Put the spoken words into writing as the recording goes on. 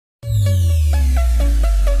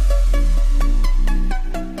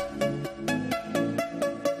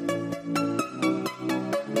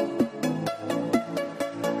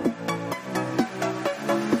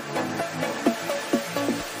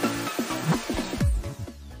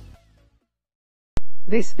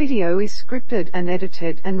This video is scripted and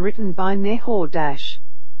edited and written by Nehor Dash.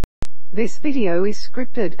 This video is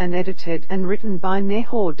scripted and edited and written by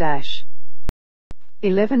Nehor Dash.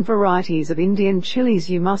 11 varieties of Indian chilies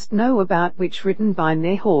you must know about, which written by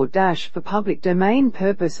Nehor Dash for public domain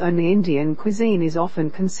purpose only. Indian cuisine is often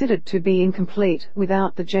considered to be incomplete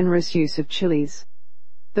without the generous use of chilies.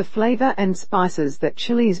 The flavor and spices that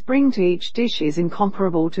chilies bring to each dish is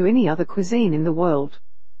incomparable to any other cuisine in the world.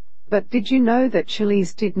 But did you know that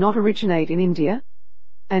chilies did not originate in India?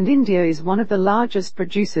 And India is one of the largest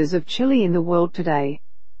producers of chili in the world today.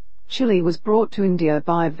 Chili was brought to India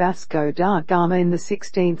by Vasco da Gama in the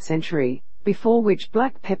 16th century, before which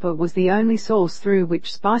black pepper was the only source through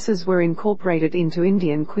which spices were incorporated into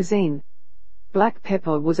Indian cuisine. Black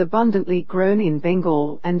pepper was abundantly grown in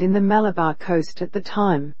Bengal and in the Malabar coast at the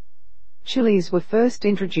time. Chilies were first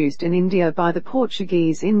introduced in India by the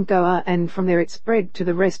Portuguese in Goa, and from there it spread to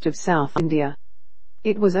the rest of South India.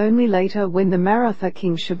 It was only later, when the Maratha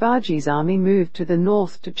king Shivaji's army moved to the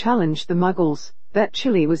north to challenge the Mughals, that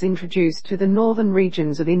chili was introduced to the northern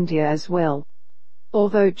regions of India as well.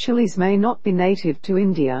 Although chilies may not be native to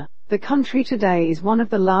India, the country today is one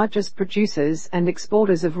of the largest producers and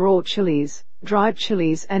exporters of raw chilies, dried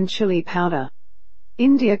chilies and chili powder.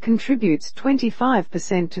 India contributes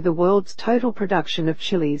 25% to the world's total production of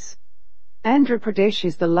chilies. Andhra Pradesh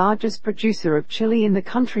is the largest producer of chili in the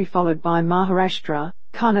country, followed by Maharashtra,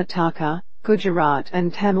 Karnataka, Gujarat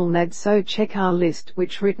and Tamil Nadu. So check our list,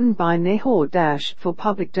 which written by Nehor Dash for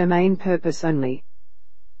public domain purpose only.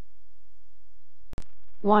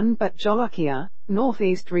 1. Bhat Jolokia,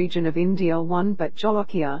 Northeast region of India. 1. Bhat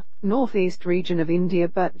Jolokia, Northeast region of India.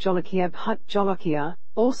 Bhat Jolokia, Bhat Jolokia,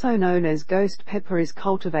 also known as ghost pepper, is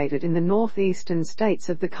cultivated in the northeastern states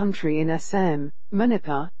of the country in Assam,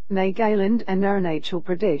 Manipur, Nagaland and Arunachal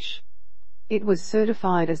Pradesh. It was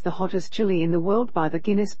certified as the hottest chili in the world by the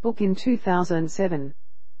Guinness Book in 2007.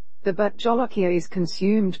 The Bhat Jolokia is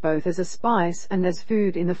consumed both as a spice and as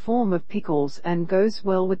food in the form of pickles, and goes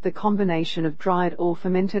well with the combination of dried or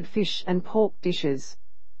fermented fish and pork dishes.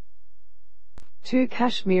 2.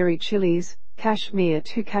 Kashmiri chilies, Kashmir.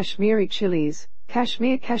 2. Kashmiri chilies,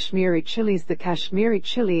 Kashmir. Kashmiri chilies. The Kashmiri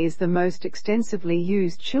chili is the most extensively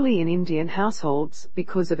used chili in Indian households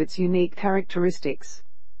because of its unique characteristics.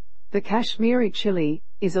 The Kashmiri chili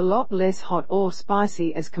is a lot less hot or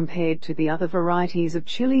spicy as compared to the other varieties of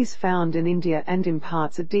chilies found in India, and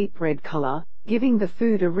imparts a deep red color, giving the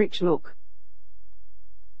food a rich look.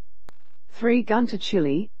 3. Guntur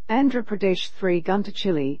chili, Andhra Pradesh. 3. Guntur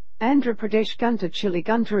chili, Andhra Pradesh. Guntur chili.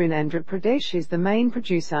 Guntur in Andhra Pradesh is the main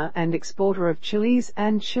producer and exporter of chilies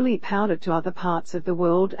and chili powder to other parts of the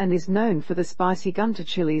world, and is known for the spicy Guntur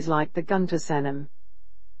chilies like the Guntur Sanam.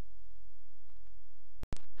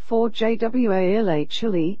 4. Jwala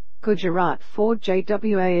chili, Gujarat. 4.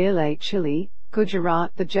 Jwala chili,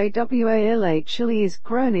 Gujarat. The Jwala chili is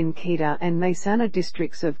grown in Kheda and Mehsana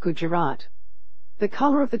districts of Gujarat. The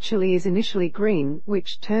color of the chili is initially green,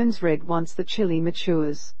 which turns red once the chili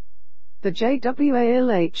matures. The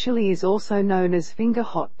Jwala chili is also known as finger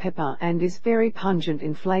hot pepper and is very pungent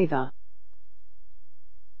in flavor.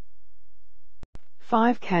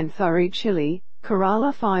 5. Kanturi chili,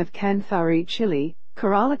 Kerala. 5. Kanturi chili,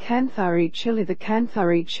 Kerala. Kanturi chili. The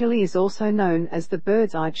Kanturi chili is also known as the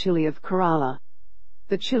bird's eye chili of Kerala.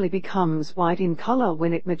 The chili becomes white in color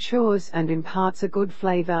when it matures and imparts a good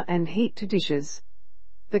flavor and heat to dishes.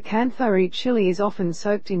 The Kanturi chili is often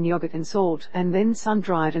soaked in yogurt and salt and then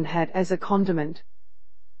sun-dried and had as a condiment.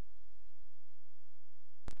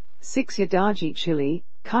 6. Yadaji chili,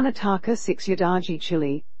 Karnataka. 6. Yadaji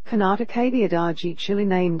chili, Karnataka. The Yadaji chili,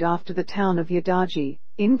 named after the town of Yadaji,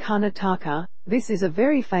 in Karnataka. This is a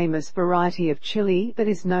very famous variety of chili that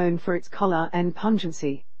is known for its color and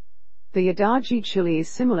pungency. The Yadaji chili is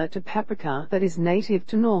similar to paprika, that is native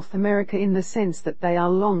to North America in the sense that they are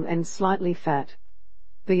long and slightly fat.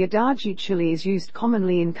 The Yadaji chili is used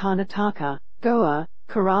commonly in Karnataka, Goa,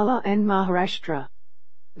 Kerala and Maharashtra.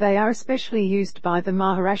 They are especially used by the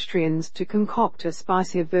Maharashtrians to concoct a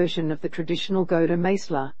spicier version of the traditional Goda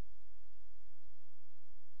masala.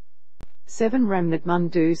 7. Ramnad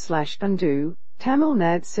Mundu / Gundu, Tamil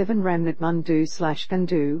Nadu. 7. Ramnad Mundu /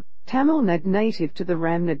 Gundu, Tamil Nadu. Native to the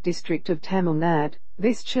Ramnad district of Tamil Nadu,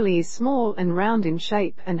 this chili is small and round in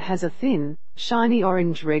shape and has a thin, shiny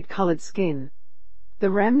orange-red colored skin. The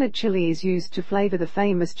Ramnad chili is used to flavor the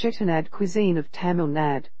famous Chettinad cuisine of Tamil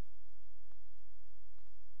Nadu.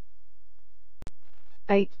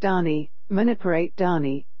 8 Dani, Manipa 8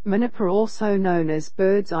 Dani, Manipa also known as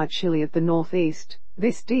bird's eye chili of the northeast.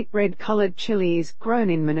 This deep red-colored chili is grown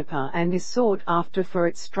in Manipa and is sought after for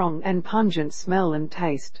its strong and pungent smell and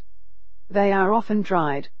taste. They are often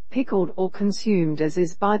dried, pickled or consumed as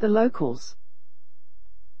is by the locals.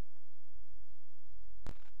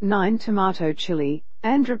 9 Tomato chili,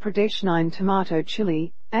 Andhra Pradesh 9 Tomato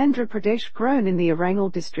chili, Andhra Pradesh grown in the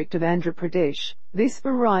Arangal district of Andhra Pradesh. This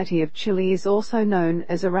variety of chili is also known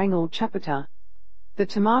as Arangal chapata. The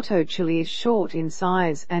tomato chili is short in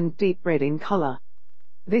size and deep red in color.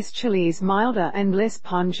 This chili is milder and less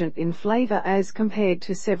pungent in flavor as compared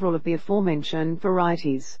to several of the aforementioned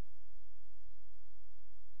varieties.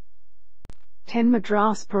 10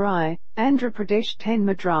 Madras Parai, Andhra Pradesh 10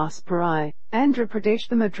 Madras Parai, Andhra Pradesh.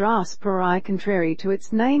 The Madras Parai, contrary to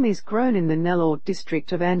its name, is grown in the Nellore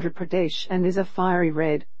district of Andhra Pradesh and is a fiery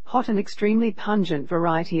red, hot and extremely pungent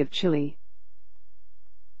variety of chili.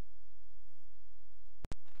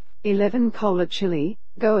 11 Kola chili,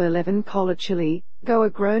 Goa 11 Kola chili, Goa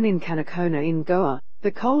grown in Kanakona in Goa.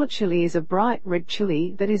 The Kola chili is a bright red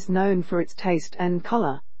chili that is known for its taste and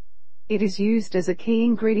color. It is used as a key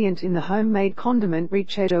ingredient in the homemade condiment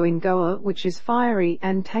richedo in Goa, which is fiery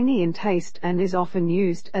and tangy in taste and is often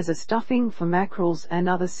used as a stuffing for mackerels and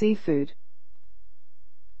other seafood.